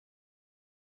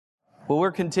Well,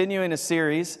 we're continuing a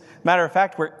series. Matter of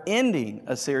fact, we're ending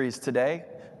a series today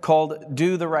called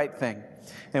Do the Right Thing.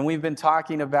 And we've been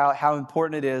talking about how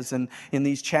important it is in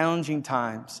these challenging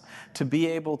times to be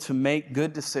able to make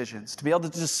good decisions, to be able to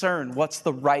discern what's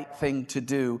the right thing to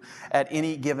do at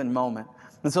any given moment.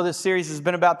 And so this series has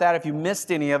been about that. If you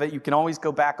missed any of it, you can always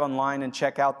go back online and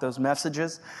check out those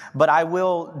messages. But I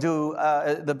will do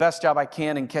the best job I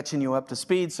can in catching you up to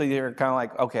speed so you're kind of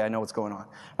like, okay, I know what's going on.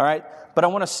 All right? But I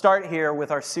want to start here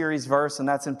with our series verse, and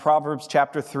that's in Proverbs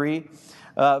chapter 3,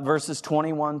 verses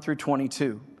 21 through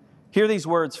 22. Hear these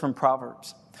words from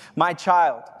Proverbs. My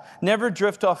child, never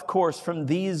drift off course from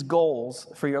these goals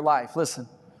for your life. Listen,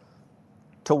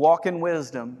 to walk in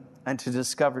wisdom and to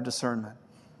discover discernment.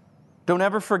 Don't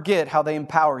ever forget how they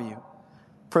empower you,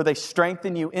 for they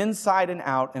strengthen you inside and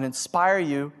out and inspire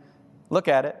you, look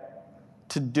at it,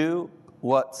 to do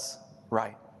what's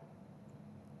right.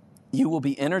 You will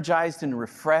be energized and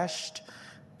refreshed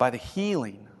by the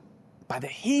healing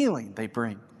they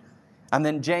bring. And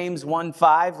then James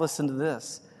 1:5, listen to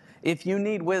this. If you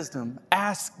need wisdom,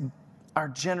 ask our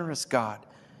generous God,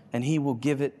 and He will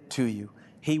give it to you.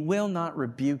 He will not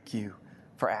rebuke you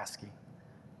for asking.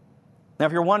 Now,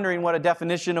 if you're wondering what a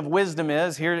definition of wisdom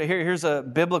is, here's a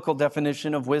biblical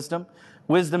definition of wisdom.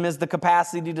 Wisdom is the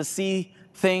capacity to see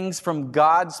things from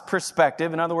God's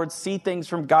perspective. In other words, see things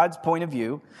from God's point of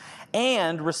view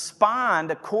and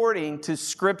respond according to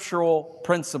scriptural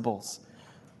principles.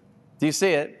 Do you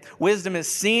see it? Wisdom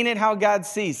is seeing it how God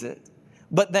sees it,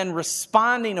 but then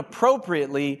responding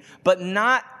appropriately, but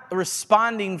not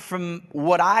responding from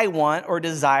what I want or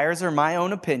desires or my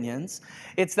own opinions.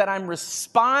 It's that I'm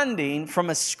responding from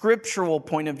a scriptural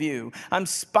point of view. I'm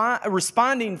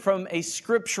responding from a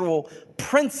scriptural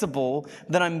principle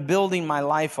that I'm building my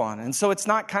life on. And so it's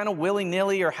not kind of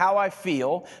willy-nilly or how I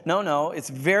feel. No, it's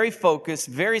very focused,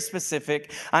 very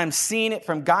specific. I'm seeing it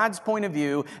from God's point of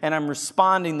view, and I'm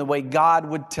responding the way God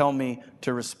would tell me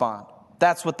to respond.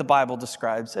 That's what the Bible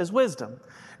describes as wisdom.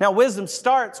 Now, wisdom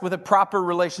starts with a proper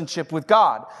relationship with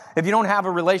God. If you don't have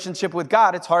a relationship with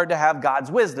God, it's hard to have God's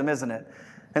wisdom, isn't it?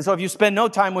 And so if you spend no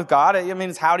time with God, I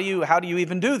mean, it's how do you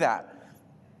even do that?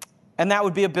 And that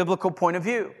would be a biblical point of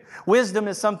view. Wisdom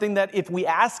is something that if we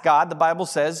ask God, the Bible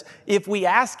says, if we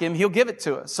ask Him, He'll give it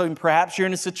to us. So perhaps you're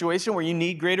in a situation where you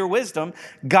need greater wisdom.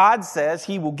 God says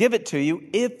He will give it to you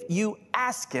if you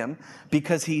ask Him,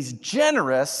 because He's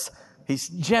generous. He's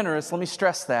generous, let me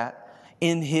stress that,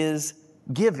 in His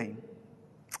giving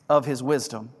of His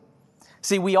wisdom.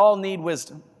 See, we all need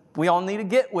wisdom. We all need to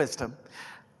get wisdom.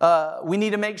 We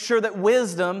need to make sure that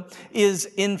wisdom is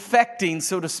infecting,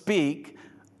 so to speak,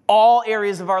 all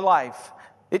areas of our life.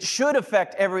 It should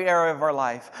affect every area of our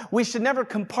life. We should never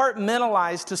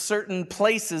compartmentalize to certain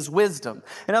places wisdom.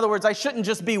 In other words, I shouldn't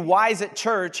just be wise at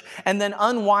church and then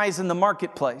unwise in the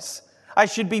marketplace. I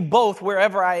should be both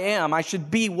wherever I am. I should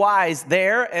be wise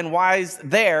there and wise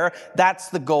there. That's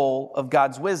the goal of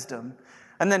God's wisdom.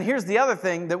 And then here's the other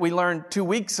thing that we learned 2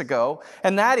 weeks ago,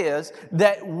 and that is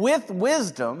that with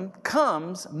wisdom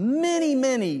comes many,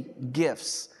 many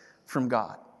gifts from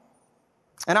God.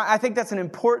 And I think that's an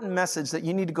important message that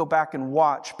you need to go back and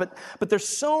watch. But there's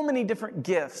so many different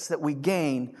gifts that we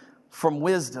gain from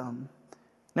wisdom.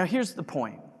 Now here's the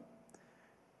point.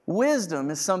 Wisdom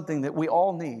is something that we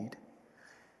all need.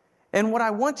 And what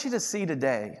I want you to see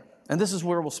today, and this is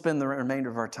where we'll spend the remainder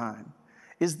of our time,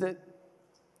 is that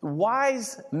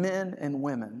wise men and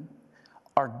women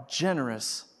are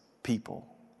generous people.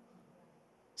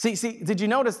 See, did you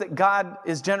notice that God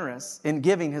is generous in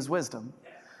giving His wisdom?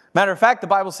 Matter of fact, the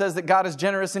Bible says that God is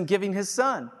generous in giving His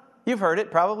Son. You've heard it,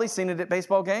 probably seen it at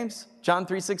baseball games. John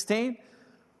 3:16.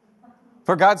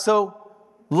 For God so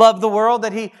loved the world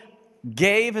that He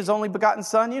gave His only begotten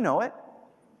Son. You know it.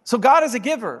 So God is a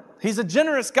giver. He's a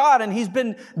generous God, and He's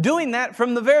been doing that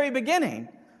from the very beginning.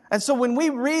 And so when we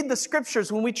read the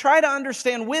scriptures, when we try to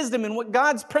understand wisdom and what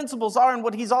God's principles are and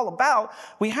what He's all about,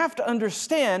 we have to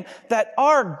understand that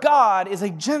our God is a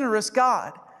generous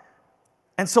God.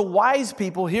 And so wise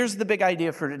people, here's the big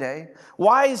idea for today.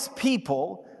 Wise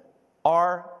people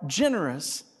are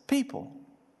generous people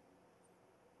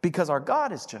because our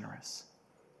God is generous.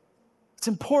 It's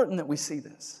important that we see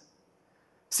this.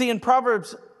 See, in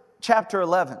Proverbs chapter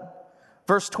 11,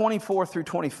 verse 24 through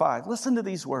 25, listen to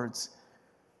these words.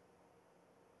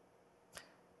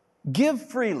 Give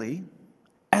freely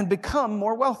and become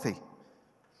more wealthy.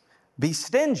 Be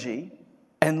stingy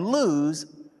and lose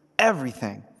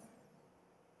everything.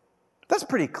 That's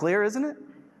pretty clear, isn't it?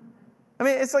 I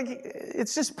mean,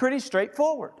 it's just pretty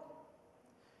straightforward.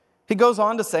 He goes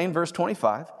on to say in verse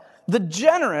 25, the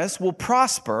generous will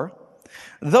prosper.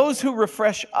 Those who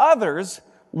refresh others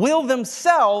will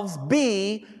themselves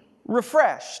be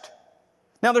refreshed.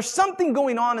 Now, there's something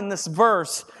going on in this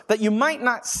verse that you might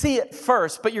not see at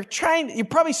first, but you're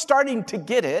probably starting to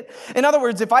get it. In other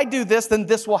words, if I do this, then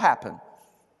this will happen.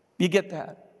 You get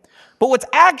that? But what's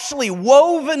actually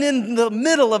woven in the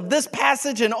middle of this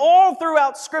passage and all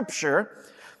throughout Scripture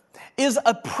is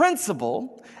a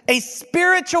principle, a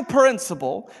spiritual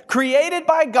principle created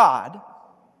by God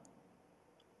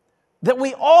that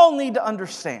we all need to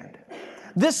understand.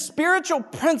 This spiritual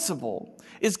principle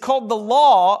is called the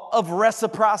law of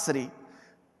reciprocity.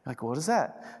 Like, what is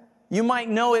that? You might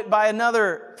know it by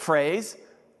another phrase,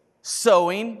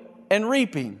 sowing and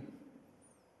reaping.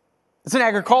 It's an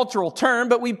agricultural term,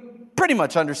 but we pretty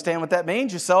much understand what that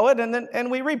means. You sow it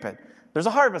and we reap it. There's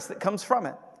a harvest that comes from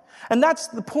it. And that's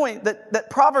the point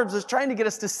that Proverbs is trying to get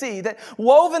us to see, that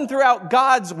woven throughout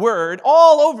God's word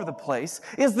all over the place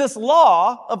is this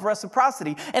law of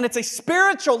reciprocity. And it's a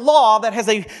spiritual law that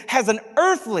has an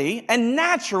earthly and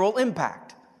natural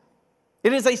impact.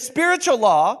 It is a spiritual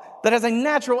law that has a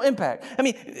natural impact. I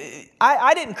mean,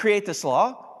 I didn't create this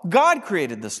law. God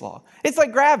created this law. It's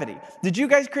like gravity. Did you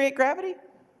guys create gravity?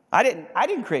 I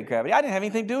didn't create gravity. I didn't have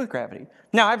anything to do with gravity.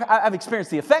 Now, I've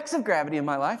experienced the effects of gravity in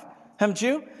my life. Haven't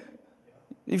you?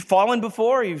 You've fallen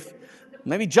before. You've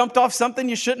maybe jumped off something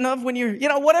you shouldn't have when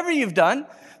whatever you've done,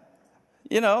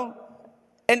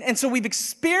 And so we've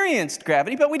experienced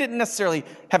gravity, but we didn't necessarily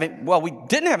we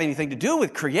didn't have anything to do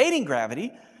with creating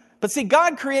gravity. But see,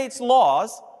 God creates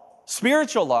laws,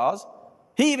 spiritual laws.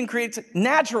 He even creates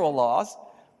natural laws.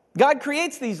 God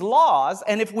creates these laws,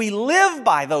 and if we live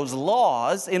by those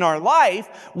laws in our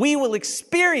life, we will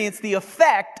experience the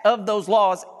effect of those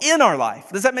laws in our life.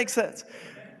 Does that make sense?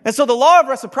 And so the law of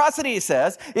reciprocity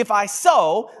says, if I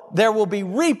sow, there will be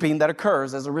reaping that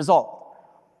occurs as a result.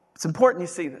 It's important you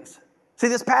see this. See,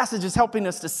 this passage is helping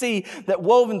us to see that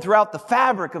woven throughout the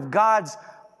fabric of God's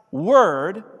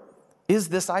word is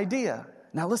this idea.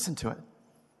 Now listen to it.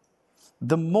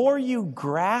 The more you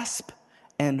grasp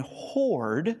and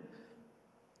hoard,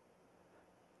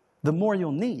 the more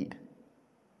you'll need.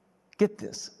 Get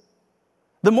this.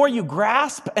 The more you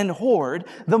grasp and hoard,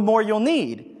 the more you'll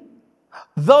need.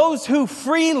 Those who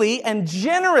freely and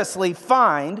generously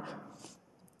find,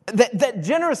 that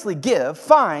generously give,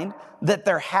 find that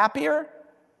they're happier,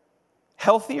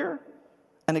 healthier,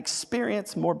 and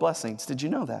experience more blessings. Did you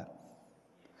know that?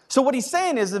 So what he's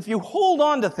saying is, if you hold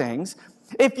on to things,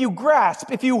 if you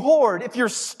grasp, if you hoard, if you're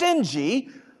stingy,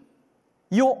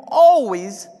 you'll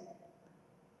always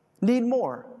need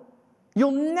more.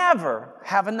 You'll never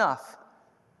have enough.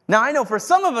 Now, I know for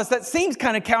some of us that seems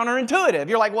kind of counterintuitive.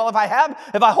 You're like, well, if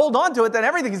I hold on to it, then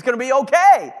everything's going to be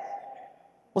okay.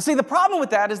 Well, see, the problem with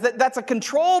that is that that's a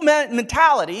control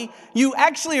mentality. You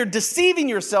actually are deceiving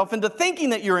yourself into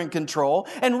thinking that you're in control,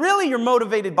 and really you're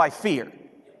motivated by fear.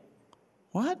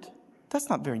 What? That's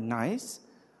not very nice.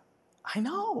 I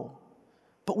know,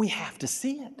 but we have to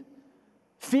see it.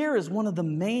 Fear is one of the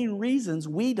main reasons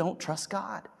we don't trust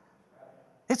God.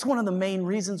 It's one of the main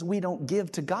reasons we don't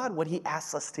give to God what He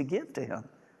asks us to give to Him.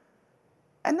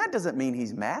 And that doesn't mean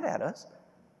He's mad at us.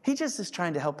 He just is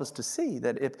trying to help us to see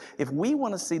that if we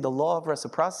want to see the law of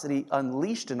reciprocity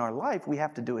unleashed in our life, we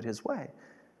have to do it His way.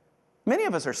 Many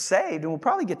of us are saved and we'll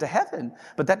probably get to heaven,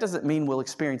 but that doesn't mean we'll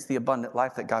experience the abundant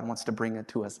life that God wants to bring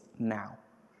into us now.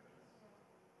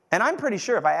 And I'm pretty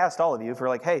sure if I asked all of you, if we're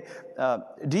like, hey,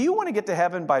 do you want to get to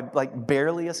heaven by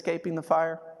barely escaping the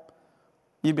fire?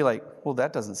 You'd be like, well,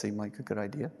 that doesn't seem like a good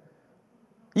idea.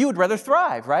 You would rather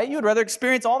thrive, right? You would rather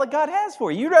experience all that God has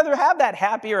for you. You'd rather have that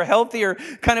happier, healthier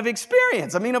kind of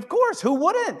experience. I mean, of course, who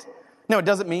wouldn't? No, it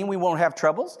doesn't mean we won't have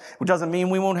troubles. It doesn't mean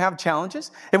we won't have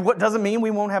challenges. It doesn't mean we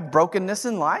won't have brokenness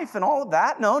in life and all of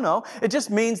that. No. It just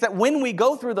means that when we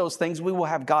go through those things, we will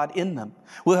have God in them.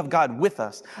 We'll have God with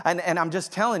us. And I'm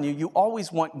just telling you, you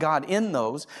always want God in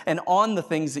those and on the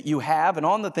things that you have and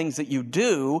on the things that you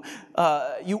do.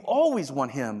 You always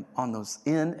want Him on those,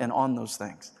 in and on those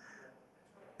things.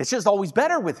 It's just always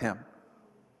better with Him.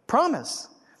 Promise.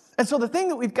 And so the thing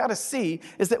that we've got to see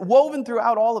is that woven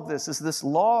throughout all of this is this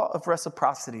law of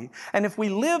reciprocity. And if we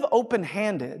live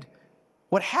open-handed,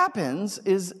 what happens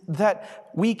is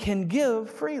that we can give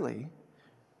freely.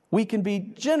 We can be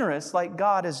generous like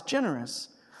God is generous.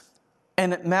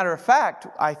 And matter of fact,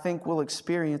 I think we'll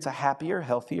experience a happier,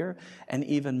 healthier, and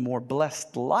even more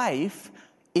blessed life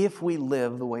if we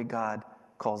live the way God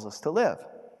calls us to live.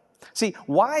 See,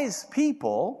 wise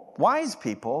people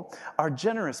are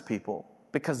generous people,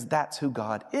 because that's who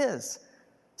God is.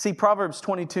 See, Proverbs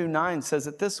 22:9 says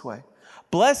it this way.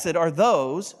 Blessed are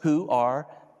those who are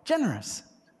generous.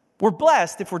 We're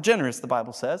blessed if we're generous, the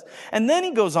Bible says. And then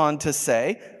he goes on to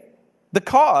say, The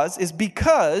cause is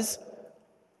because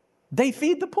they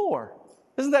feed the poor.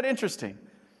 Isn't that interesting?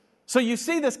 So you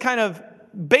see this kind of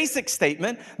basic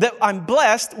statement that I'm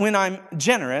blessed when I'm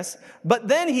generous, but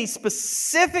then he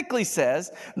specifically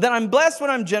says that I'm blessed when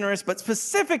I'm generous, but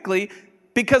specifically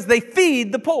because they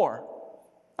feed the poor.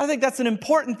 I think that's an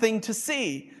important thing to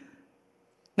see.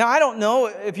 Now, I don't know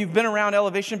if you've been around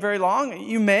Elevation very long.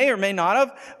 You may or may not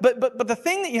have. But the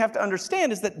thing that you have to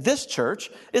understand is that this church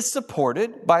is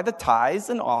supported by the tithes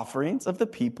and offerings of the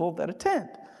people that attend,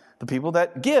 the people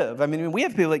that give. I mean, we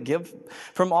have people that give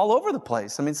from all over the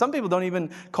place. I mean, some people don't even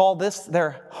call this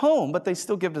their home, but they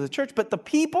still give to the church. But the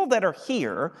people that are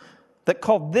here that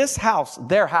call this house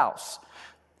their house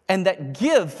and that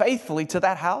give faithfully to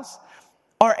that house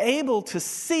are able to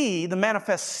see the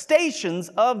manifestations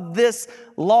of this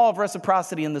law of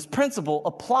reciprocity and this principle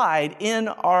applied in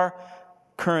our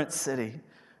current city.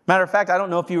 Matter of fact, I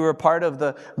don't know if you were a part of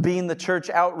the Being the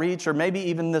Church outreach or maybe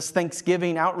even this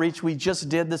Thanksgiving outreach we just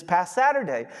did this past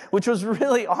Saturday, which was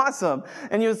really awesome.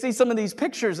 And you'll see some of these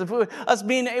pictures of us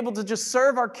being able to just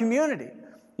serve our community.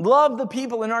 Love the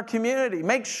people in our community.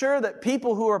 Make sure that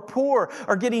people who are poor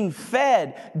are getting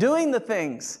fed, doing the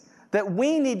things that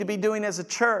we need to be doing as a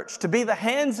church to be the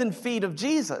hands and feet of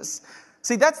Jesus.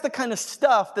 See, that's the kind of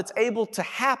stuff that's able to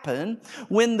happen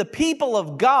when the people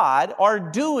of God are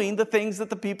doing the things that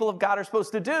the people of God are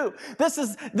supposed to do. This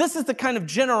is the kind of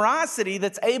generosity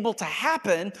that's able to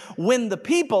happen when the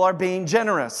people are being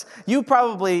generous. You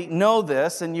probably know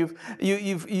this, and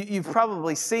you've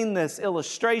probably seen this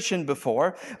illustration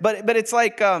before. But it's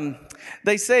like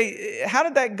they say, how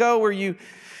did that go? Where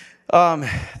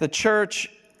the church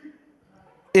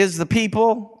is the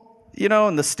people,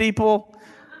 and the steeple,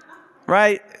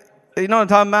 right? You know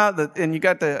what I'm talking about? And you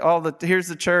got here's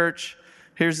the church,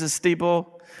 here's the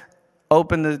steeple,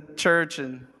 open the church,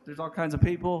 and there's all kinds of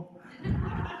people.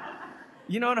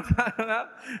 You know what I'm talking about?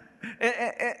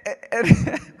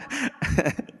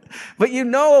 But you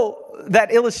know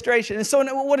that illustration. And so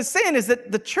what it's saying is that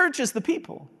the church is the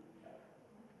people.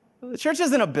 The church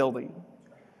isn't a building.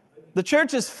 The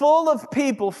church is full of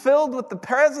people filled with the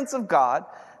presence of God,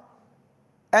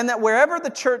 and that wherever the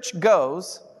church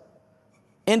goes,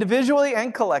 individually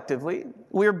and collectively,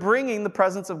 we're bringing the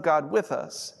presence of God with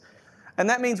us. And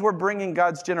that means we're bringing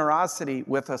God's generosity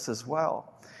with us as well.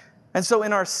 And so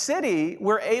in our city,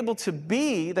 we're able to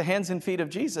be the hands and feet of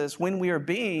Jesus when we are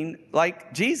being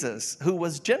like Jesus, who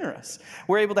was generous.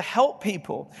 We're able to help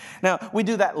people. Now, we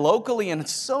do that locally in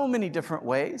so many different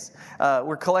ways.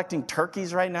 We're collecting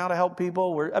turkeys right now to help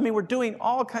people. We're doing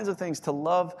all kinds of things to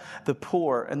love the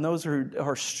poor and those who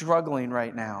are struggling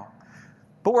right now.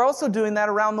 But we're also doing that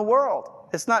around the world.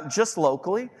 It's not just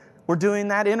locally. We're doing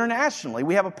that internationally.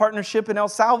 We have a partnership in El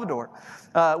Salvador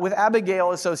with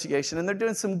Abigail Association, and they're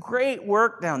doing some great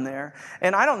work down there.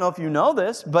 And I don't know if you know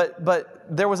this, but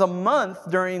there was a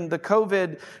month during the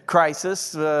COVID crisis,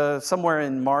 somewhere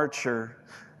in March or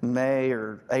May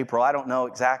or April, I don't know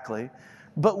exactly.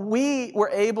 But we were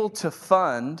able to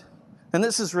fund, and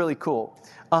this is really cool,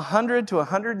 100 to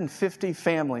 150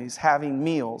 families having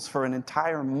meals for an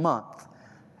entire month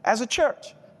as a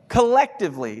church.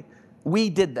 Collectively,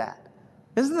 we did that.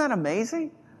 Isn't that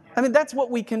amazing? I mean, that's what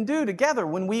we can do together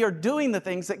when we are doing the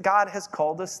things that God has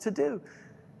called us to do.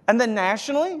 And then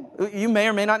nationally, you may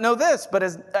or may not know this, but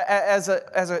as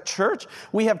a church,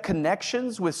 we have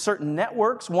connections with certain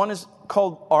networks. One is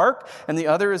called ARC, and the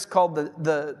other is called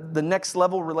the Next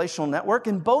Level Relational Network.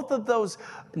 And both of those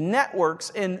networks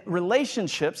and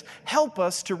relationships help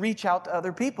us to reach out to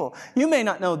other people. You may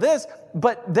not know this,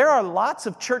 but there are lots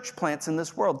of church plants in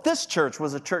this world. This church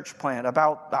was a church plant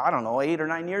about, 8 or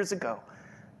 9 years ago.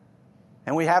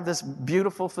 And we have this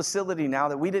beautiful facility now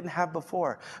that we didn't have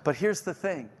before. But here's the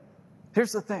thing.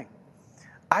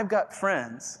 I've got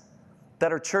friends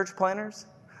that are church planters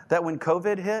that when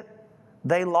COVID hit,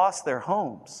 they lost their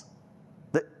homes.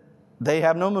 They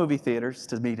have no movie theaters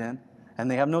to meet in, and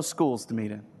they have no schools to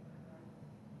meet in.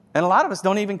 And a lot of us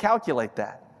don't even calculate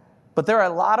that. But there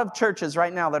are a lot of churches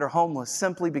right now that are homeless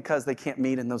simply because they can't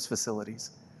meet in those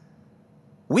facilities.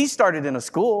 We started in a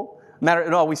school.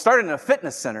 We started in a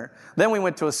fitness center, then we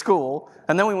went to a school,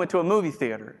 and then we went to a movie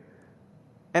theater.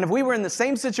 And if we were in the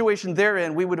same situation they're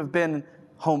in, we would have been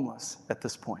homeless at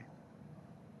this point.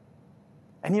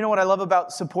 And you know what I love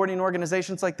about supporting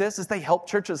organizations like this is they help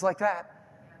churches like that.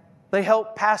 They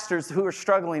help pastors who are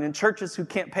struggling and churches who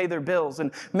can't pay their bills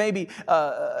and maybe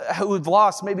who've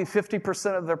lost maybe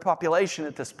 50% of their population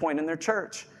at this point in their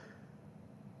church.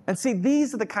 And see,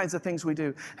 these are the kinds of things we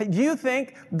do. Do you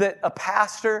think that a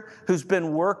pastor who's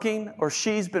been working or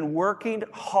she's been working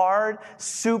hard,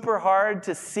 super hard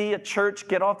to see a church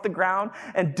get off the ground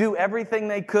and do everything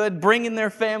they could, bring in their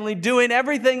family, doing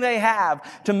everything they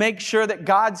have to make sure that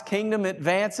God's kingdom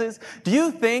advances? Do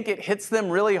you think it hits them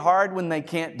really hard when they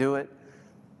can't do it?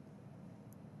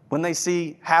 When they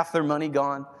see half their money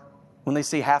gone? When they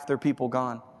see half their people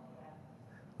gone?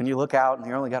 When you look out and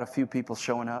you only got a few people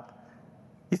showing up?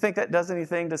 You think that does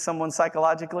anything to someone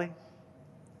psychologically?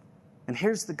 And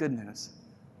here's the good news,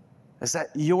 is that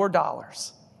your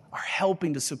dollars are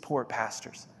helping to support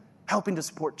pastors, helping to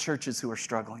support churches who are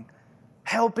struggling,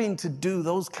 helping to do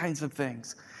those kinds of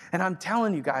things. And I'm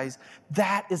telling you guys,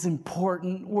 that is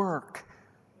important work.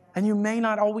 And you may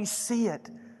not always see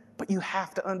it, but you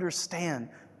have to understand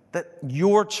that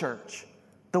your church,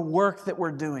 the work that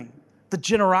we're doing, the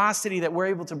generosity that we're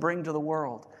able to bring to the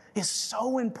world is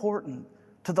so important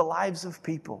to the lives of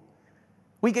people.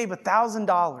 We gave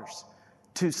 $1,000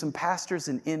 to some pastors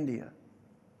in India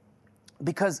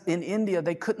because in India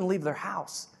they couldn't leave their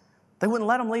house. They wouldn't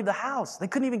let them leave the house. They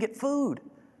couldn't even get food.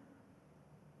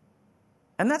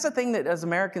 And that's a thing that as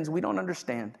Americans we don't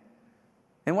understand.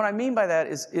 And what I mean by that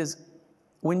is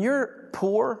when you're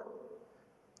poor,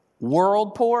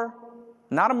 world poor,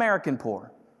 not American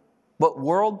poor, but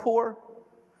world poor,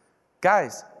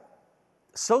 guys,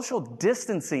 social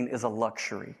distancing is a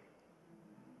luxury.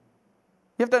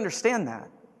 You have to understand that.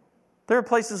 There are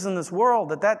places in this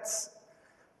world that's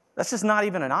just not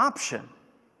even an option.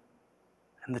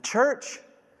 And the church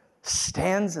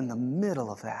stands in the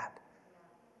middle of that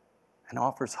and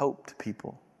offers hope to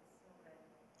people.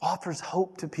 Offers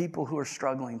hope to people who are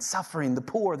struggling, suffering, the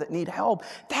poor that need help.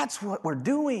 That's what we're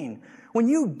doing. When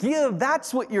you give,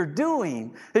 that's what you're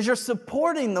doing, is you're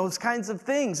supporting those kinds of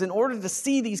things in order to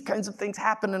see these kinds of things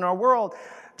happen in our world.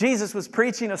 Jesus was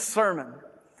preaching a sermon.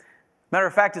 Matter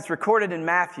of fact, it's recorded in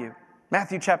Matthew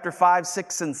chapter 5,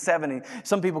 6, and 7.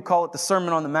 Some people call it the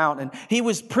Sermon on the Mount. And he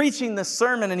was preaching this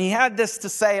sermon, and he had this to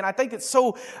say, and I think it's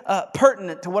so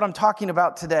pertinent to what I'm talking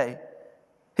about today.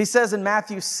 He says in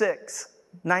Matthew 6,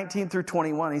 19 through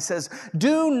 21, he says,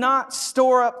 "Do not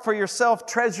store up for yourself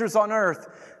treasures on earth."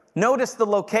 Notice the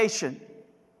location.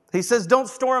 He says, don't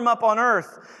store them up on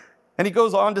earth. And he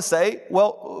goes on to say,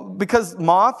 well, because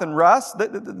moth and rust,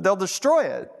 they'll destroy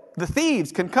it. The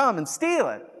thieves can come and steal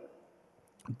it.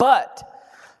 But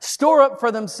store up for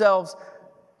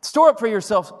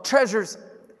yourselves treasures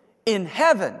in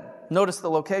heaven. Notice the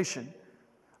location.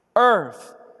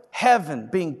 Earth, heaven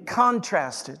being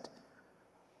contrasted.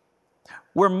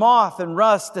 Where moth and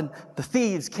rust and the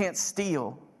thieves can't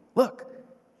steal. Look.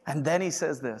 And then he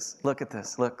says this. Look at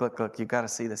this. Look. You've got to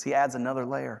see this. He adds another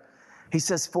layer. He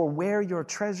says, for where your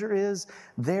treasure is,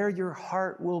 there your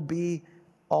heart will be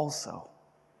also.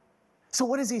 So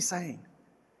what is he saying?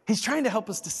 He's trying to help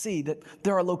us to see that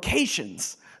there are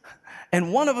locations.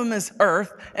 And one of them is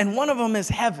earth, and one of them is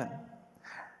heaven.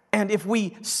 And if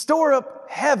we store up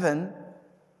heaven,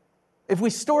 if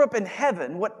we store up in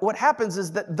heaven, what happens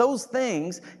is that those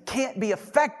things can't be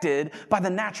affected by the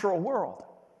natural world.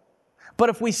 But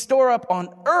if we store up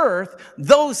on earth,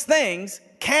 those things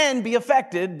can be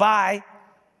affected by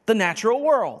the natural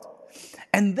world.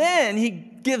 And then he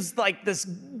gives like this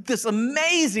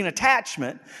amazing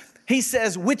attachment. He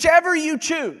says, whichever you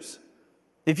choose,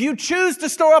 if you choose to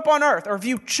store up on earth or if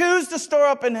you choose to store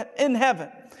up in heaven,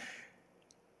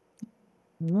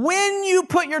 when you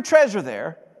put your treasure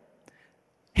there,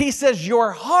 he says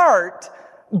your heart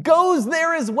goes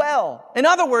there as well. In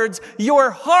other words,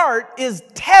 your heart is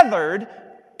tethered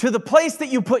to the place that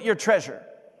you put your treasure.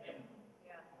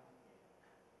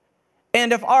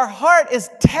 And if our heart is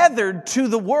tethered to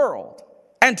the world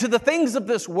and to the things of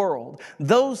this world,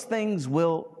 those things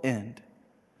will end.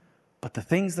 But the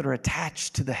things that are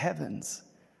attached to the heavens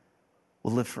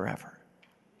will live forever.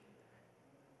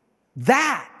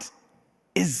 That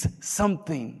is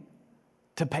something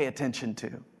to pay attention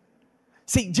to.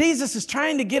 See, Jesus is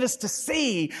trying to get us to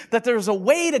see that there's a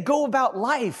way to go about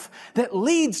life that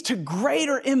leads to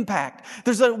greater impact.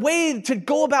 There's a way to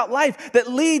go about life that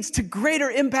leads to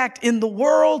greater impact in the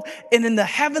world and in the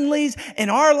heavenlies, in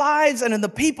our lives and in the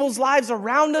people's lives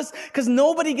around us. Because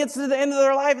nobody gets to the end of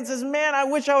their life and says, man, I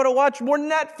wish I would have watched more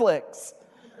Netflix.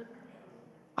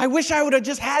 I wish I would have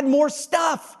just had more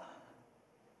stuff.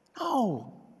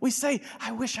 No. We say,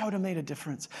 I wish I would have made a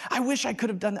difference. I wish I could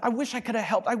have done that. I wish I could have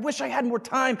helped. I wish I had more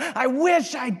time. I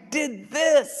wish I did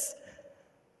this.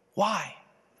 Why?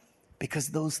 Because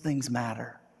those things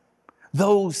matter.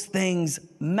 Those things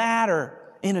matter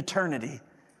in eternity.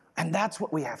 And that's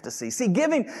what we have to see. See,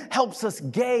 giving helps us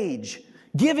gauge.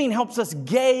 Giving helps us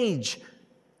gauge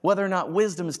whether or not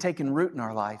wisdom has taken root in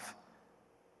our life.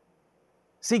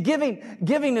 See, giving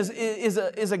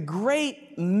is a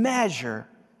great measure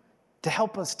to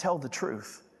help us tell the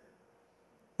truth.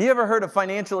 You ever heard of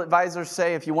financial advisors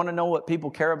say, if you want to know what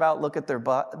people care about, look at their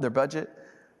budget?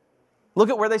 Look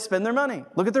at where they spend their money.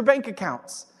 Look at their bank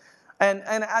accounts.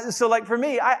 So like for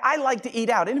me, I like to eat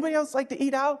out. Anybody else like to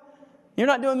eat out? You're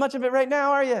not doing much of it right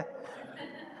now, are you?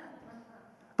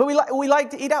 But we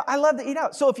like to eat out. I love to eat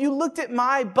out. So if you looked at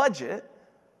my budget,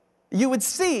 you would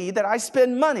see that I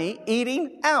spend money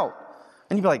eating out.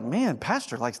 And you'd be like, man,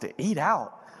 Pastor likes to eat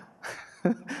out.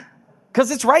 Because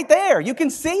it's right there. You can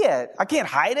see it. I can't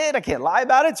hide it. I can't lie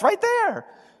about it. It's right there.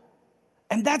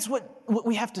 And that's what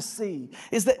we have to see,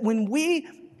 is that when we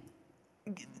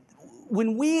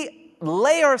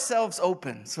lay ourselves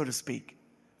open, so to speak,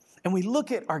 and we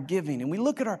look at our giving and we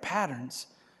look at our patterns,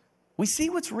 we see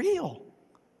what's real.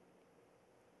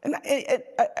 And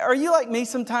are you like me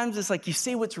sometimes? It's like you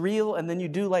see what's real and then you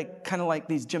do like kind of like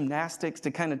these gymnastics to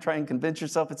kind of try and convince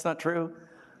yourself it's not true.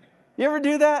 You ever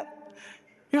do that?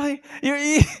 You're like,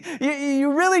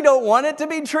 you really don't want it to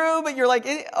be true, but you're like,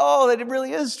 oh, that it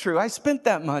really is true. I spent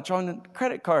that much on a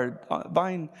credit card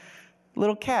buying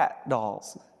little cat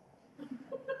dolls.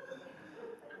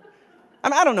 I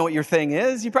mean, I don't know what your thing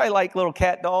is. You probably like little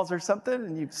cat dolls or something,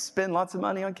 and you spend lots of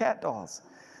money on cat dolls.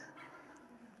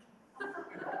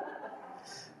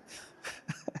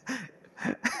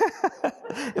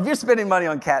 If you're spending money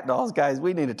on cat dolls, guys,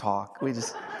 we need to talk. We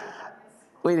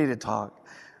need to talk.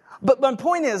 But my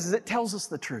point is it tells us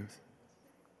the truth.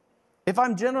 If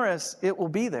I'm generous, it will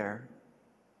be there.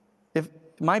 If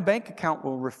my bank account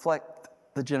will reflect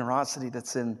the generosity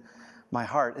that's in my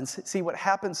heart. And see, what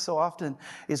happens so often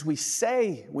is we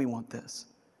say we want this.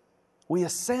 We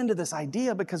ascend to this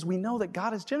idea because we know that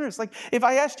God is generous. Like if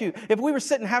I asked you, if we were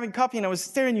sitting having coffee and I was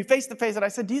staring you face to face and I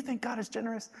said, do you think God is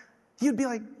generous? You'd be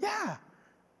like, yeah.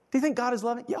 Do you think God is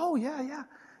loving? Oh, yeah.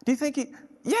 Do you think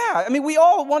yeah. I mean, we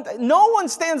all want that. No one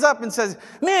stands up and says,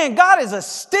 man, God is a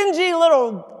stingy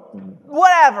little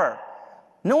whatever.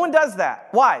 No one does that.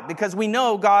 Why? Because we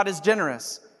know God is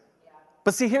generous.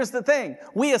 But see, here's the thing.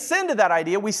 We ascend to that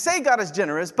idea. We say God is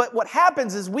generous, but what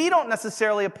happens is we don't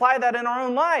necessarily apply that in our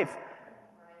own life.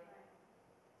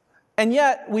 And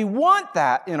yet, we want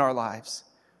that in our lives.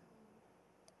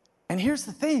 And here's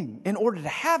the thing. In order to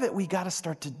have it, we got to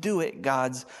start to do it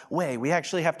God's way. We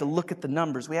actually have to look at the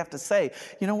numbers. We have to say,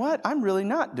 you know what? I'm really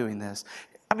not doing this.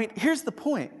 I mean, here's the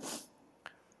point.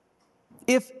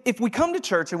 If we come to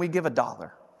church and we give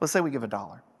 $1, let's say we give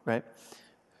 $1, right?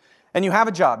 And you have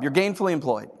a job. You're gainfully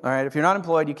employed, all right? If you're not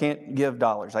employed, you can't give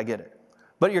dollars. I get it.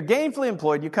 But you're gainfully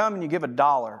employed. You come and you give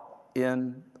 $1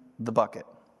 in the bucket.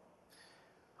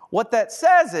 What that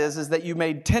says is that you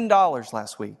made $10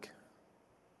 last week.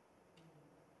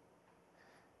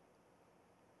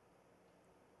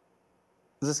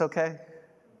 Is this okay?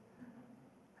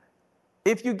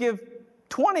 If you give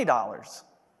 $20,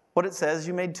 what it says,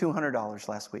 you made $200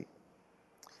 last week.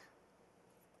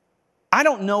 I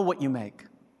don't know what you make.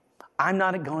 I'm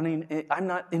not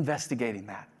investigating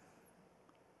that.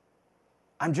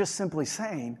 I'm just simply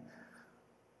saying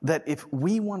that if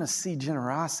we want to see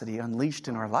generosity unleashed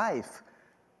in our life,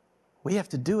 we have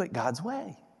to do it God's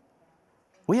way.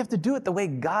 We have to do it the way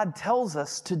God tells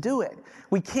us to do it.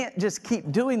 We can't just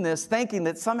keep doing this thinking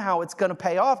that somehow it's going to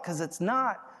pay off, because it's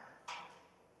not.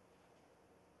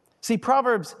 See,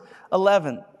 Proverbs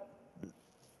 11:25,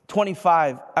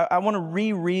 I want to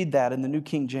reread that in the New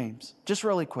King James, just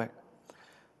really quick.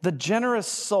 The generous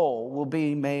soul will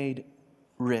be made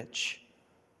rich,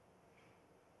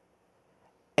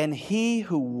 and he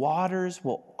who waters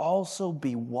will also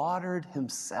be watered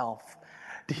himself.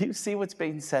 Do you see what's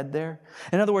being said there?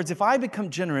 In other words, if I become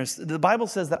generous, the Bible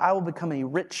says that I will become a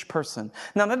rich person.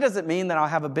 Now, that doesn't mean that I'll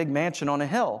have a big mansion on a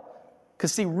hill.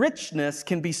 Because, see, richness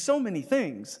can be so many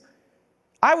things.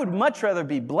 I would much rather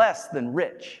be blessed than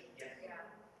rich.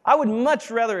 I would much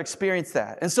rather experience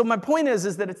that. And so my point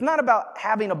is that it's not about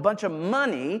having a bunch of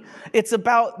money. It's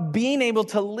about being able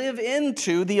to live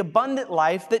into the abundant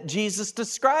life that Jesus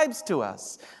describes to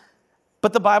us.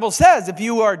 But the Bible says if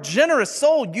you are a generous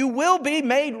soul, you will be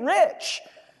made rich.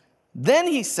 Then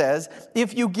he says,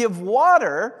 if you give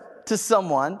water to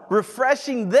someone,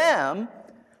 refreshing them,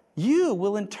 you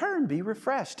will in turn be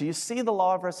refreshed. Do you see the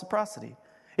law of reciprocity?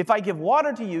 If I give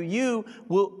water to you,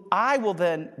 I will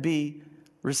then be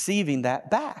receiving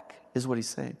that back, is what he's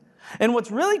saying. And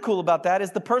what's really cool about that is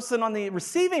the person on the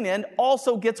receiving end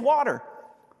also gets water.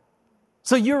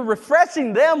 So you're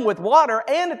refreshing them with water,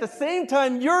 and at the same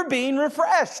time, you're being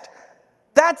refreshed.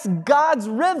 That's God's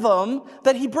rhythm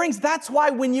that he brings. That's why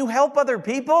when you help other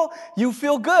people, you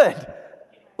feel good.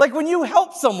 Like when you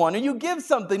help someone or you give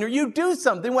something or you do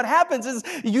something, what happens is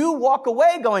you walk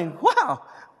away going, wow,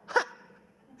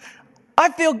 I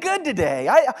feel good today.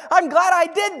 I'm glad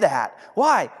I did that.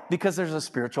 Why? Because there's a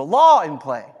spiritual law in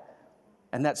play.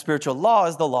 And that spiritual law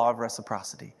is the law of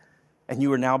reciprocity. And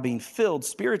you are now being filled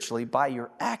spiritually by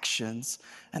your actions.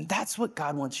 And that's what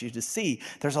God wants you to see.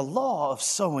 There's a law of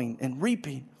sowing and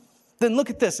reaping. Then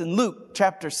look at this in Luke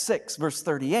chapter 6, verse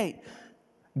 38.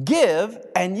 Give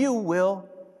and you will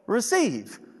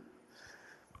receive.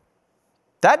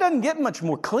 That doesn't get much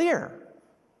more clear.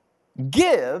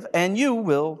 Give and you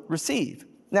will receive.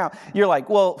 Now, you're like,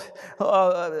 well,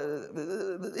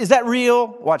 is that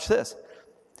real? Watch this.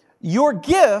 Your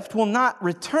gift will not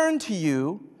return to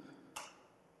you.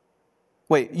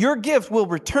 Your gift will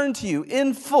return to you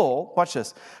in full. Watch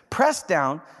this. Pressed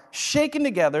down, shaken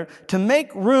together to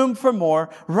make room for more,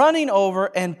 running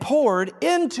over and poured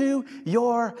into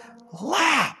your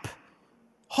lap.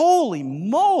 Holy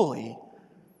moly.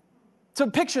 So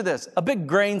picture this, a big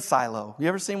grain silo. You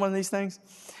ever seen one of these things?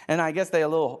 And I guess they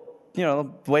have little,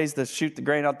 ways to shoot the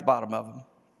grain out the bottom of them,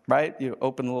 right? You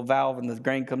open the little valve and the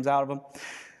grain comes out of them.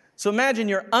 So imagine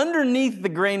you're underneath the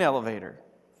grain elevator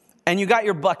and you got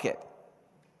your bucket.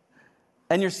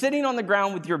 And you're sitting on the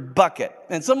ground with your bucket.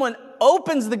 And someone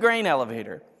opens the grain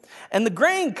elevator and the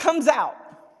grain comes out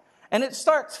and it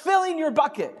starts filling your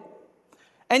bucket.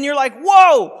 And you're like,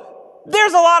 whoa,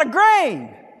 there's a lot of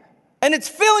grain. And it's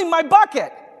filling my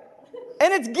bucket.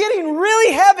 And it's getting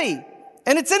really heavy.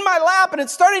 And it's in my lap and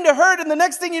it's starting to hurt. And the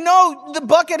next thing you know, the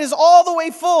bucket is all the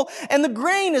way full. And the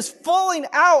grain is falling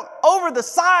out over the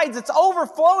sides. It's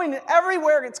overflowing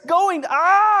everywhere. It's going,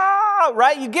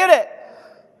 right? You get it.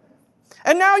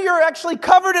 And now you're actually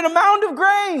covered in a mound of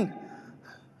grain.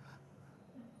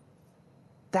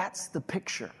 That's the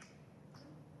picture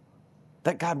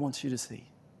that God wants you to see.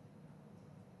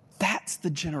 That's the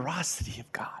generosity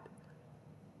of God.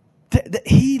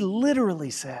 He literally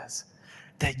says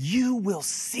that you will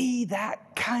see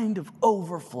that kind of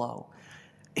overflow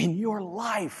in your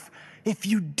life if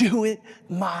you do it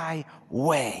my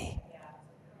way.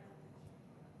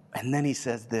 And then he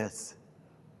says this.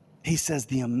 He says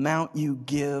the amount you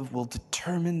give will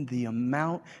determine the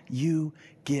amount you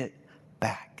get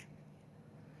back.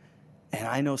 And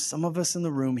I know some of us in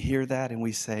the room hear that and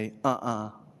we say,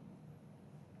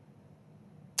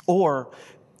 Or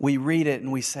we read it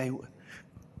and we say,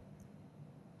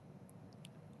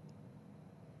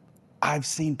 I've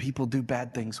seen people do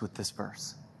bad things with this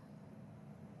verse.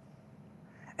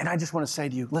 And I just want to say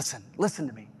to you, listen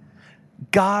to me.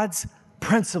 God's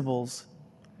principles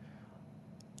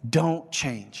don't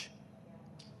change.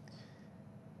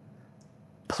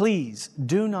 Please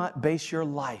do not base your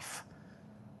life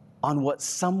on what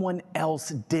someone else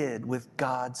did with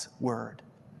God's word.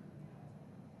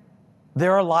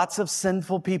 There are lots of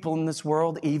sinful people in this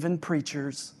world, even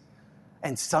preachers.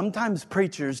 And sometimes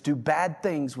preachers do bad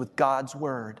things with God's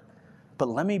word. But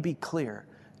let me be clear.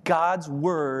 God's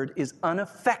word is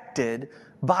unaffected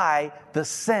by the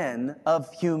sin of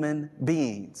human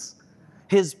beings.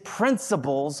 His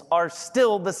principles are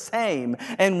still the same.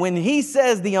 And when he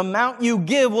says the amount you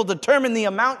give will determine the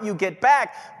amount you get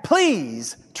back,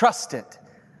 please trust it.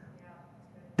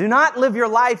 Do not live your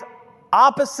life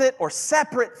opposite or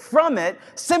separate from it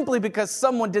simply because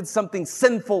someone did something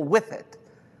sinful with it.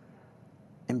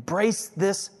 Embrace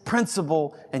this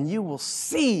principle and you will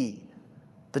see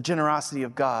the generosity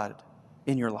of God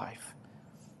in your life.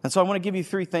 And so I want to give you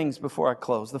 3 things before I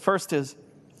close. The first is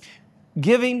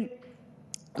giving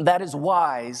that is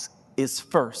wise is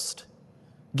first.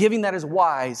 Giving that is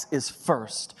wise is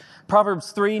first.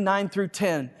 Proverbs 3, 9 through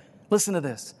 10. Listen to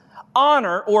this.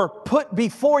 Honor or put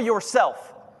before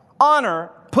yourself.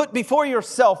 Honor, put before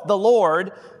yourself the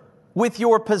Lord with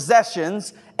your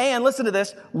possessions, and listen to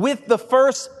this, with the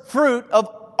first fruit of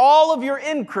all of your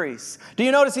increase. Do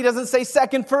you notice he doesn't say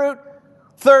second fruit,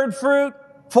 third fruit,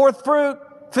 fourth fruit,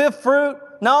 fifth fruit?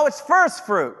 No, it's first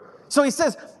fruit. So he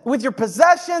says, with your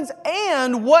possessions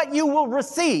and what you will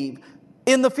receive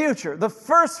in the future, the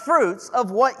first fruits of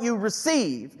what you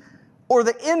receive, or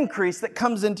the increase that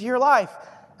comes into your life.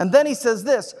 And then he says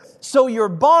this, so your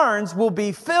barns will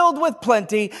be filled with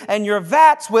plenty and your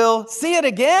vats will, see it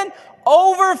again,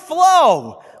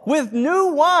 overflow with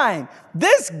new wine.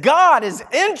 This God is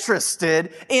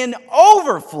interested in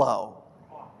overflow.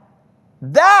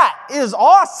 That is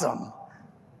awesome.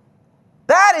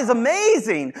 That is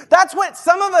amazing. That's what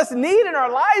some of us need in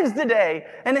our lives today.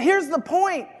 And here's the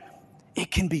point. It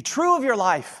can be true of your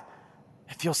life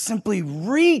if you'll simply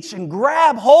reach and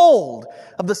grab hold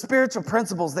of the spiritual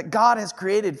principles that God has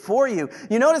created for you.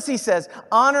 You notice he says,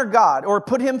 honor God or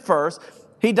put him first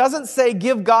He doesn't say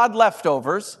give God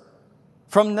leftovers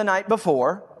from the night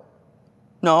before.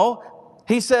 No,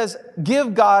 he says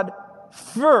give God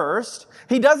first.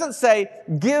 He doesn't say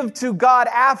give to God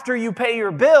after you pay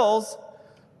your bills.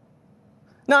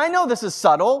 Now, I know this is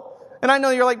subtle, and I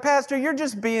know you're like, Pastor, you're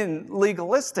just being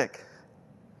legalistic.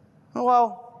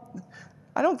 Well,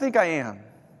 I don't think I am.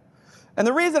 And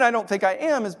the reason I don't think I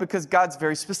am is because God's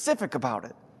very specific about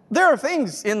it. There are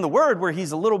things in the Word where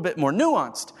He's a little bit more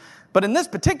nuanced. But in this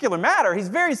particular matter, He's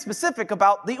very specific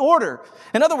about the order.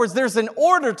 In other words, there's an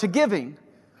order to giving.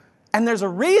 And there's a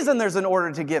reason there's an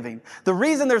order to giving. The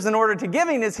reason there's an order to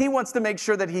giving is He wants to make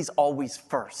sure that He's always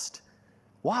first.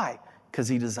 Why? Because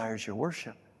He desires your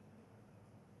worship.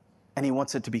 And He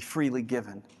wants it to be freely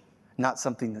given. Not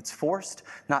something that's forced,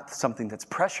 not something that's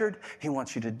pressured. He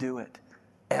wants you to do it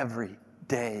every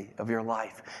day of your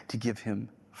life to give Him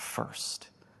first.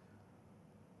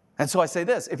 And so I say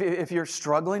this, if you're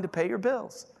struggling to pay your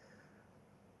bills,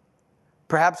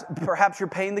 perhaps you're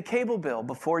paying the cable bill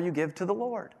before you give to the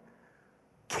Lord.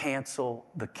 Cancel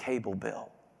the cable bill.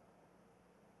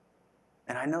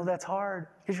 And I know that's hard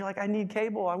because you're like, I need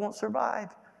cable, I won't survive.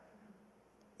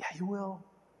 Yeah, you will.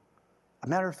 As a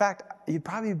matter of fact, you'd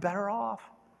probably be better off.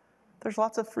 There's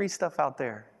lots of free stuff out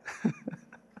there.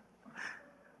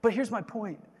 But here's my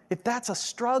point. If that's a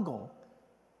struggle,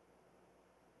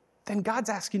 then God's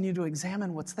asking you to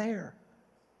examine what's there.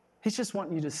 He's just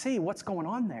wanting you to see what's going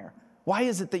on there. Why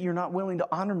is it that you're not willing to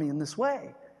honor me in this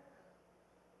way?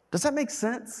 Does that make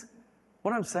sense,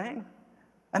 what I'm saying?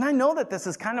 And I know that this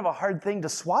is kind of a hard thing to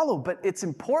swallow, but it's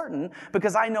important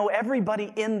because I know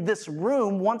everybody in this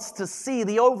room wants to see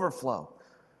the overflow.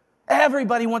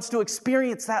 Everybody wants to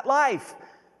experience that life.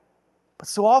 But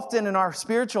so often in our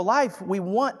spiritual life, we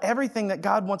want everything that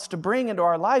God wants to bring into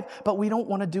our life, but we don't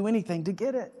want to do anything to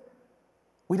get it.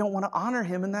 We don't want to honor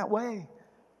Him in that way.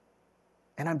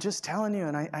 And I'm just telling you,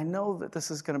 and I know that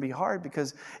this is going to be hard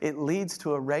because it leads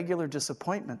to a regular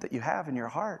disappointment that you have in your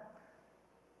heart.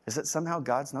 Is that somehow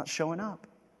God's not showing up?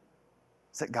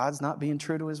 Is that God's not being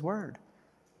true to His word?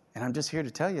 And I'm just here to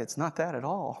tell you, it's not that at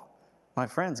all. My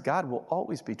friends, God will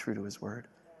always be true to His word.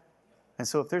 And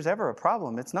so if there's ever a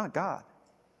problem, it's not God.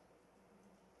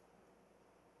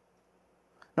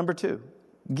 Number 2,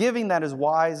 giving that is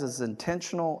wise is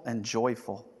intentional and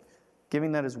joyful.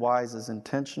 Giving that is wise is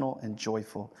intentional and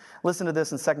joyful. Listen to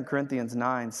this in 2 Corinthians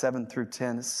 9, 7 through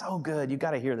 10. It's so good. You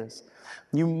got to hear this.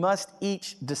 You must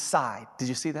each decide. Did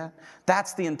you see that?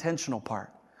 That's the intentional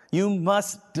part. You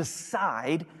must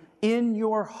decide in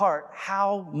your heart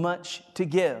how much to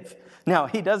give. Now,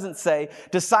 he doesn't say,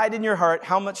 decide in your heart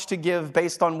how much to give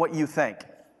based on what you think.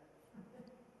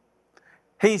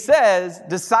 He says,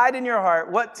 decide in your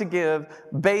heart what to give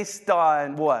based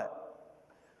on what?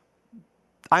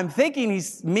 I'm thinking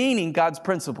he's meaning God's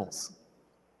principles,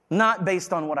 not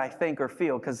based on what I think or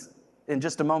feel, because in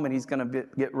just a moment he's going to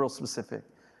get real specific.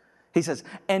 He says,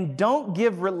 and don't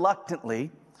give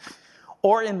reluctantly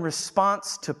or in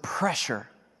response to pressure.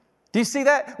 Do you see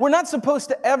that? We're not supposed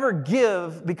to ever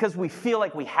give because we feel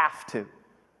like we have to.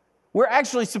 We're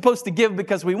actually supposed to give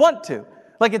because we want to.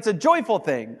 Like it's a joyful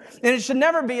thing. And it should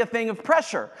never be a thing of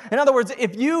pressure. In other words,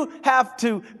 if you have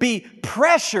to be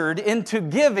pressured into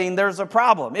giving, there's a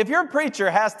problem. If your preacher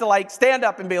has to stand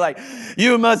up and be like,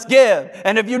 you must give.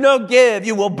 And if you don't give,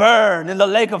 you will burn in the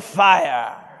lake of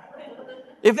fire.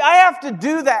 If I have to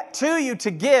do that to you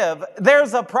to give,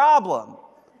 there's a problem.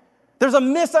 There's a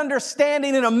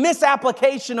misunderstanding and a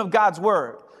misapplication of God's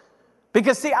word.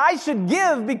 Because see, I should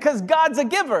give because God's a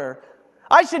giver.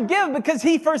 I should give because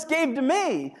He first gave to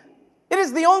me. It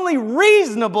is the only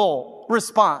reasonable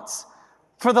response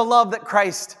for the love that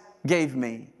Christ gave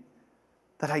me.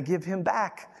 That I give Him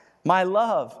back my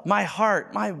love, my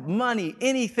heart, my money,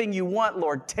 anything you want,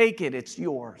 Lord, take it, it's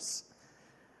yours.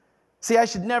 See, I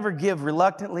should never give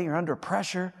reluctantly or under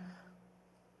pressure.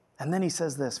 And then he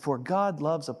says this, for God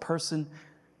loves a person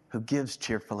who gives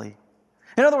cheerfully.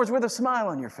 In other words, with a smile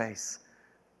on your face.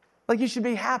 Like you should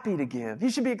be happy to give. You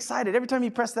should be excited. Every time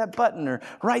you press that button or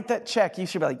write that check, you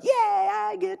should be like, yay,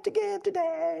 I get to give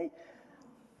today.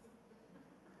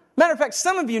 Matter of fact,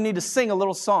 some of you need to sing a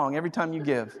little song every time you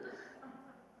give.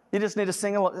 You just need to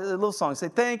sing a little song. Say,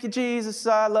 thank you, Jesus,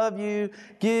 I love you.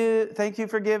 Thank you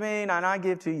for giving, and I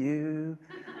give to you.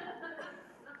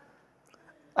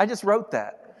 I just wrote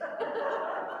that.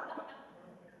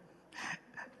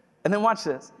 And then watch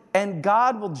this. And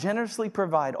God will generously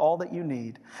provide all that you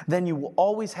need. Then you will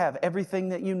always have everything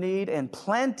that you need and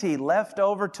plenty left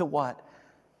over to what?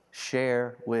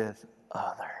 Share with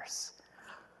others.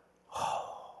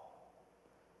 Oh.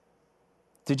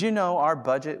 Did you know our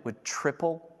budget would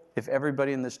triple if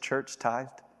everybody in this church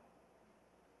tithed?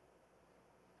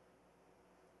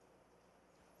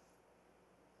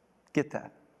 Get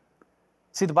that?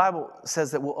 See, the Bible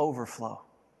says that we'll overflow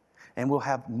and we'll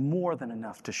have more than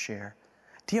enough to share.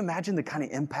 Do you imagine the kind of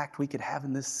impact we could have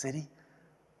in this city?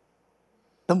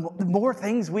 The more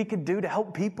things we could do to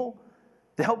help people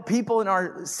in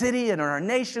our city and in our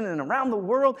nation and around the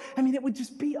world. I mean, it would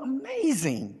just be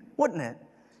amazing, wouldn't it?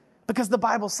 Because the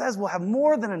Bible says we'll have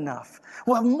more than enough.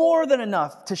 We'll have more than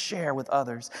enough to share with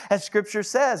others. As Scripture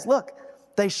says, look,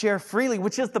 they share freely,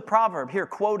 which is the proverb here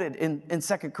quoted in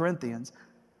 2 Corinthians.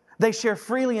 They share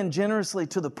freely and generously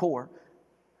to the poor.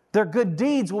 Their good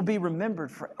deeds will be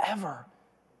remembered forever.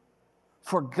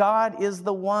 For God is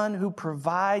the one who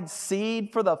provides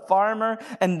seed for the farmer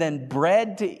and then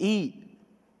bread to eat.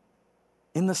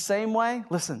 In the same way,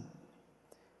 listen,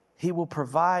 He will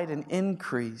provide and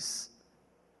increase.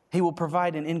 He will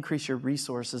provide and increase your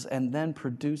resources and then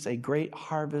produce a great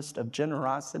harvest of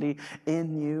generosity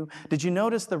in you. Did you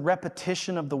notice the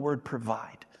repetition of the word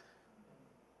provide?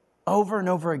 Over and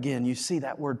over again, you see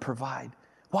that word provide.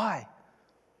 Why?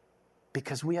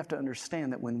 Because we have to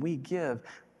understand that when we give,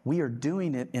 we are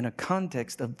doing it in a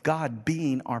context of God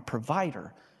being our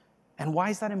provider. And why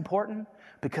is that important?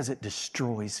 Because it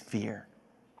destroys fear.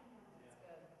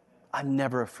 I'm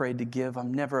never afraid to give.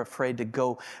 I'm never afraid to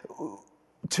go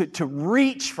to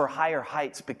reach for higher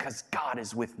heights because God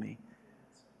is with me.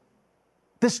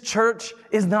 This church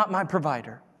is not my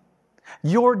provider.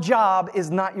 Your job is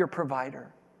not your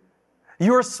provider.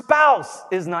 Your spouse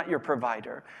is not your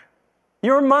provider.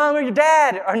 Your mom or your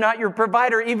dad are not your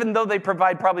provider, even though they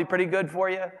provide probably pretty good for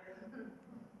you.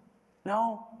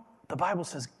 No, the Bible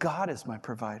says God is my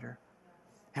provider.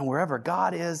 And wherever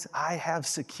God is, I have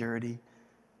security.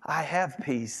 I have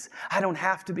peace. I don't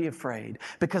have to be afraid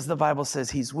because the Bible says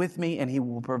He's with me and He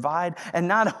will provide. And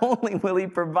not only will He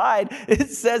provide, it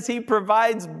says He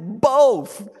provides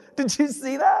both. Did you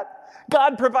see that?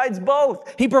 God provides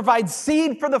both. He provides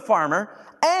seed for the farmer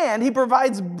and He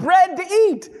provides bread to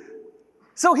eat.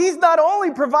 So He's not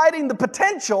only providing the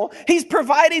potential, He's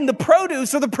providing the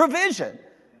produce or the provision.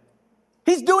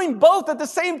 He's doing both at the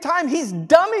same time. He's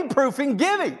dummy-proofing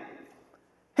giving.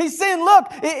 He's saying, look,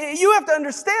 you have to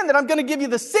understand that I'm going to give you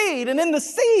the seed, and in the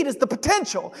seed is the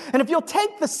potential. And if you'll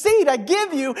take the seed I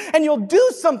give you and you'll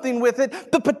do something with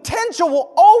it, the potential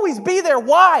will always be there.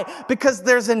 Why? Because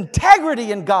there's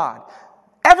integrity in God.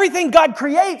 Everything God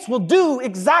creates will do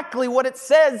exactly what it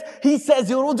says He says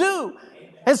it will do.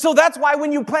 And so that's why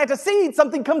when you plant a seed,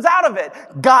 something comes out of it.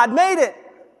 God made it.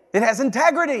 It has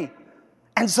integrity.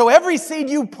 And so every seed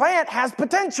you plant has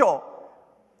potential.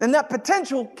 And that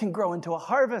potential can grow into a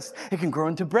harvest. It can grow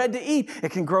into bread to eat. It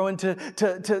can grow into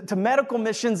to medical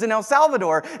missions in El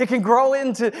Salvador. It can grow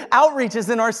into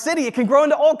outreaches in our city. It can grow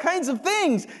into all kinds of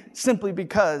things simply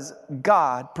because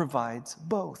God provides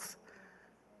both.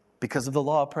 Because of the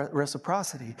law of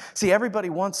reciprocity. See, everybody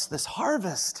wants this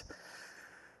harvest.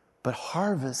 But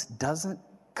harvest doesn't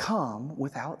come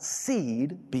without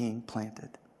seed being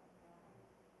planted.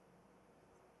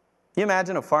 You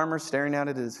imagine a farmer staring out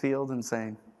at his field and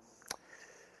saying,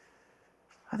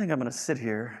 I think I'm going to sit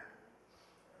here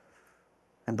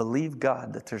and believe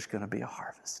God that there's going to be a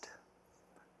harvest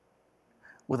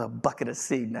with a bucket of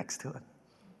seed next to it.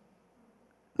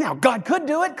 Now, God could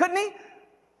do it, couldn't He?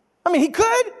 I mean, He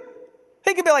could.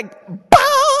 He could be like, bah!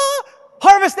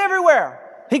 Harvest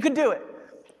everywhere. He could do it.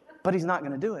 But He's not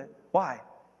going to do it. Why?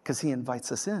 Because He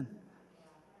invites us in.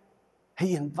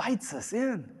 He invites us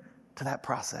in to that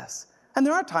process. And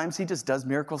there are times He just does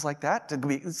miracles like that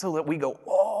so that we go,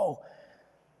 whoa.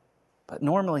 But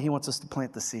normally He wants us to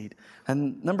plant the seed.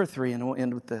 And number 3, and we'll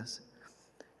end with this.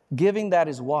 Giving that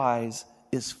is wise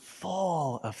is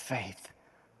full of faith.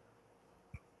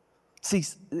 See,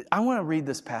 I want to read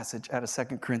this passage out of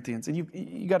 2 Corinthians, and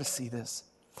you got to see this.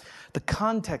 The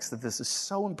context of this is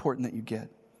so important that you get.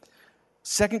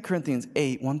 2 Corinthians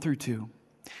 8, 1 through 2.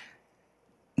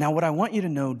 Now, what I want you to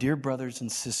know, dear brothers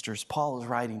and sisters, Paul is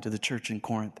writing to the church in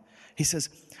Corinth. He says,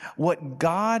 what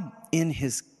God in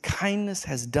His kindness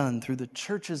has done through the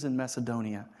churches in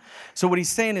Macedonia. So what he's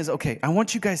saying is, okay, I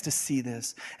want you guys to see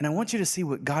this, and I want you to see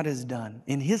what God has done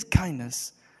in His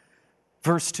kindness.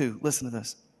 Verse 2, listen to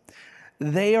this.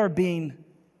 They are being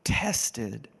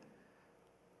tested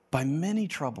by many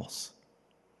troubles,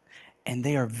 and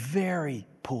they are very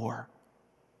poor.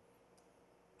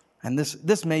 And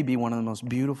this may be one of the most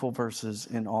beautiful verses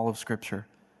in all of Scripture.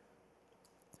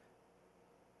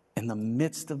 In the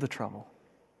midst of the trouble,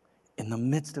 in the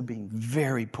midst of being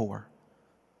very poor,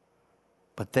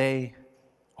 but they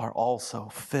are also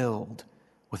filled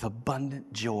with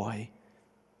abundant joy,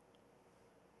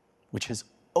 which has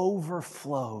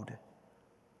overflowed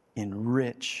in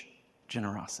rich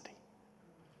generosity.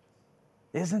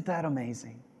 Isn't that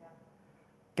amazing?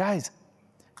 Guys,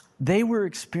 they were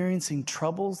experiencing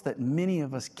troubles that many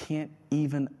of us can't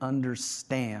even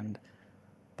understand.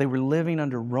 They were living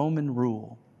under Roman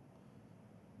rule.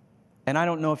 And I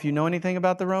don't know if you know anything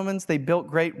about the Romans. They built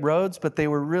great roads, but they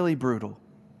were really brutal.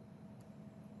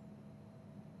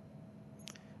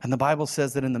 And the Bible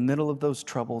says that in the middle of those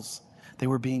troubles, they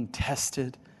were being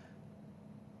tested.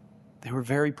 They were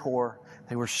very poor.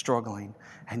 They were struggling.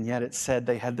 And yet it said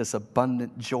they had this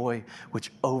abundant joy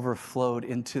which overflowed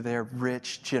into their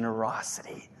rich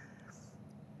generosity.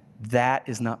 That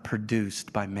is not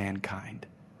produced by mankind.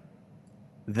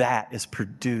 That is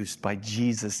produced by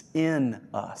Jesus in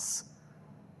us.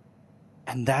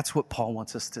 And that's what Paul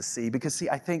wants us to see. Because see,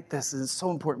 I think this is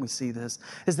so important we see this,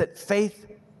 is that faith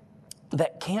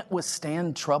that can't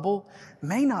withstand trouble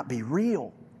may not be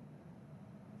real.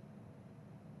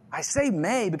 I say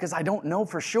may because I don't know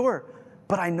for sure,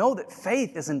 but I know that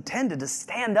faith is intended to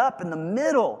stand up in the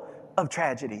middle of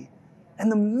tragedy, in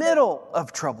the middle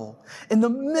of trouble, in the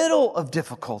middle of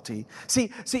difficulty.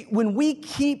 See, when we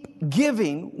keep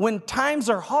giving, when times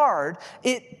are hard,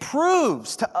 it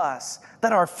proves to us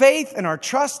that our faith and our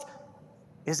trust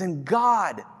is in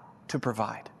God to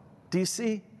provide. Do you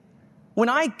see? When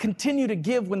I continue to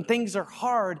give when things are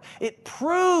hard, it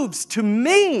proves to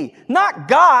me, not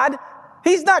God.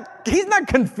 He's not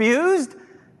confused.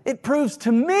 It proves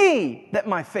to me that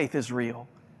my faith is real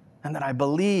and that I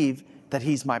believe that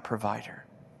He's my provider.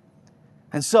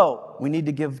 And so we need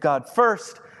to give God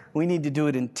first. We need to do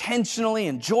it intentionally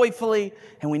and joyfully,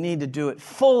 and we need to do it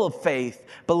full of faith,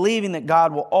 believing that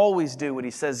God will always do what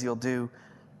He says He'll do.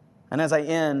 And as I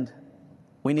end,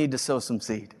 we need to sow some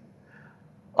seed.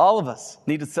 All of us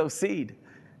need to sow seed.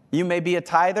 You may be a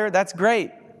tither. That's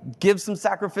great. Give some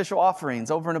sacrificial offerings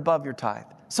over and above your tithe.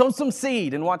 Sow some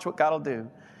seed and watch what God will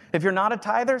do. If you're not a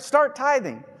tither, start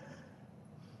tithing.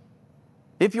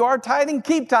 If you are tithing,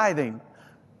 keep tithing,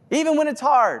 even when it's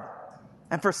hard.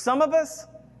 And for some of us,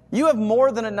 you have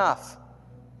more than enough,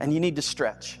 and you need to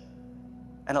stretch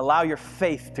and allow your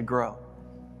faith to grow.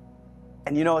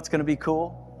 And you know what's going to be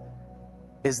cool?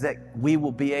 Is that we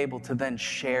will be able to then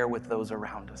share with those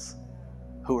around us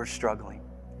who are struggling.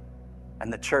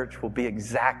 And the church will be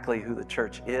exactly who the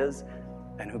church is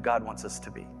and who God wants us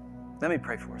to be. Let me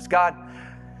pray for us. God,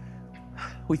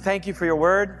 we thank You for Your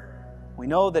word. We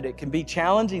know that it can be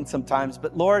challenging sometimes,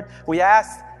 but Lord, we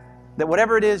ask that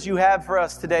whatever it is You have for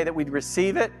us today, that we'd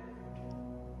receive it.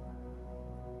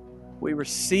 We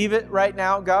receive it right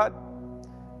now, God.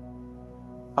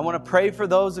 I want to pray for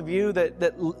those of you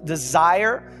that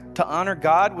desire to honor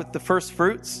God with the first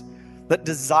fruits, that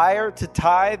desire to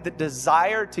tithe, that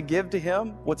desire to give to Him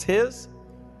what's His.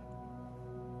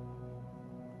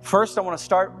 First, I want to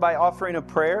start by offering a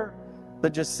prayer that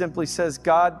just simply says,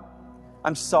 God,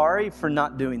 I'm sorry for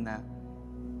not doing that.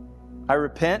 I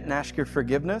repent and ask Your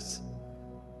forgiveness.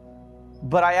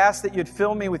 But I ask that You'd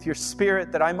fill me with Your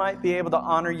Spirit that I might be able to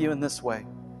honor You in this way.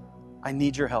 I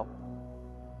need Your help.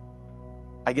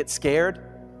 I get scared.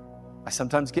 I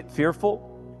sometimes get fearful.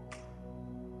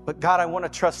 But God, I want to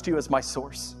trust You as my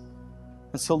source.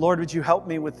 And so, Lord, would You help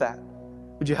me with that?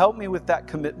 Would You help me with that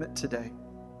commitment today?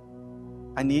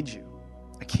 I need You.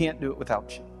 I can't do it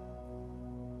without You.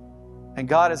 And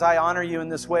God, as I honor You in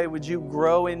this way, would You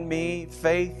grow in me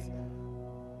faith?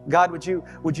 God, would you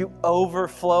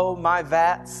overflow my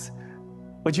vats?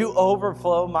 Would You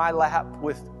overflow my lap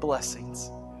with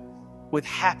blessings, with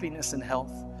happiness and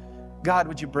health? God,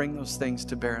 would You bring those things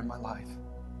to bear in my life?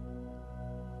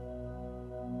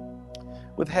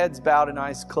 With heads bowed and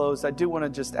eyes closed, I do want to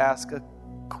just ask a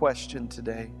question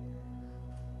today.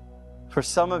 For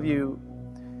some of you,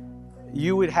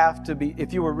 you would have to be,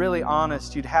 if you were really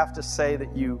honest, you'd have to say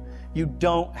that you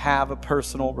don't have a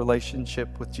personal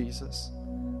relationship with Jesus.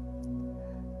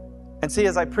 And see,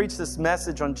 as I preach this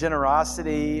message on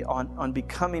generosity, on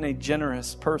becoming a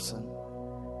generous person,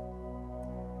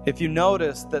 if you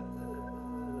notice that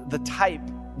the type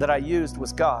that I used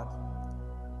was God.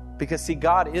 Because see,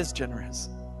 God is generous.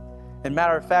 And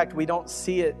matter of fact, we don't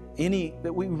see it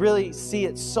that we really see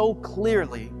it so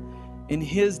clearly in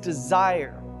His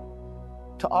desire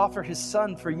to offer His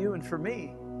Son for you and for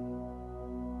me.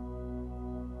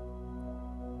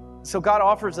 So God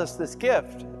offers us this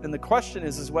gift, and the question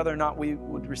is whether or not we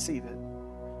would receive it.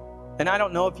 And I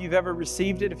don't know if you've ever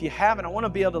received it. If you haven't, I want to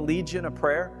be able to lead you in a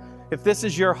prayer. If this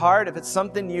is your heart, if it's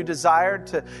something you desire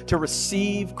to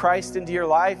receive Christ into your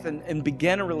life and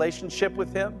begin a relationship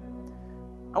with Him,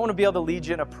 I want to be able to lead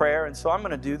you in a prayer, and so I'm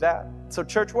going to do that. So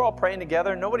church, we're all praying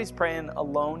together. Nobody's praying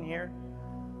alone here.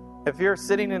 If you're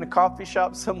sitting in a coffee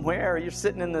shop somewhere or you're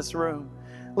sitting in this room,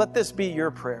 let this be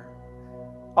your prayer.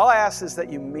 All I ask is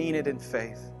that you mean it in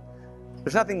faith.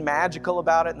 There's nothing magical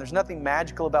about it, and there's nothing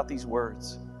magical about these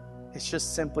words. It's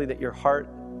just simply that your heart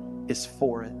is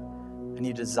for it, and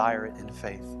you desire it in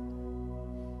faith.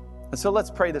 And so let's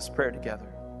pray this prayer together.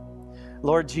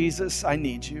 Lord Jesus, I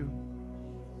need you.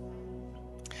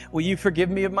 Will you forgive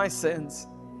me of my sins?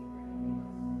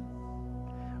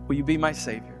 Will you be my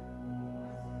Savior?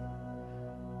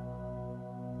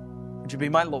 Would you be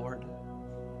my Lord?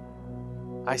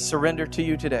 I surrender to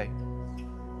you today.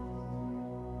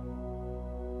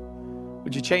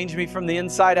 Would you change me from the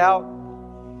inside out?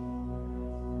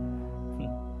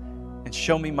 And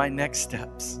show me my next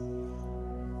steps.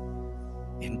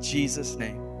 In Jesus'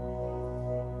 name,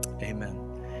 amen.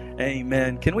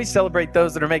 Amen. Can we celebrate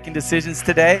those that are making decisions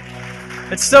today?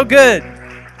 It's so good.